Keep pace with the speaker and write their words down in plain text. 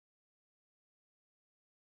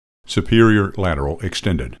Superior lateral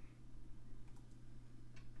extended.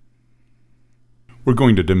 We're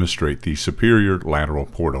going to demonstrate the superior lateral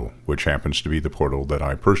portal, which happens to be the portal that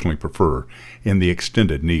I personally prefer in the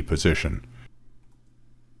extended knee position.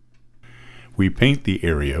 We paint the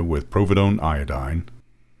area with povidone iodine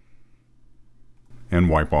and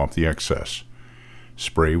wipe off the excess.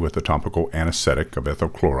 Spray with the topical anesthetic of ethyl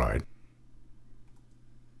chloride.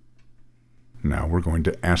 Now we're going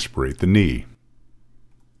to aspirate the knee.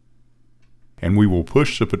 And we will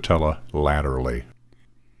push the patella laterally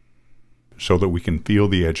so that we can feel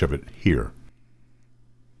the edge of it here.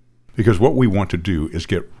 Because what we want to do is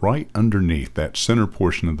get right underneath that center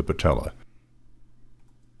portion of the patella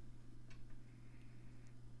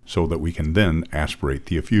so that we can then aspirate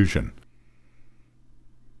the effusion.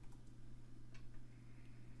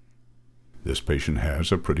 This patient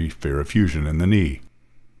has a pretty fair effusion in the knee.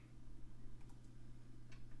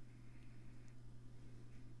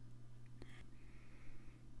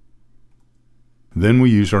 Then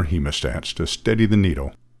we use our hemostats to steady the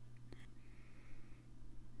needle,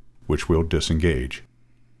 which will disengage.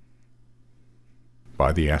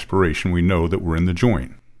 By the aspiration, we know that we're in the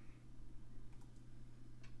joint.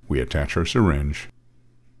 We attach our syringe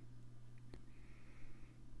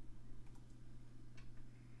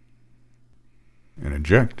and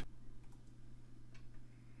inject,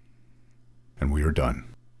 and we are done.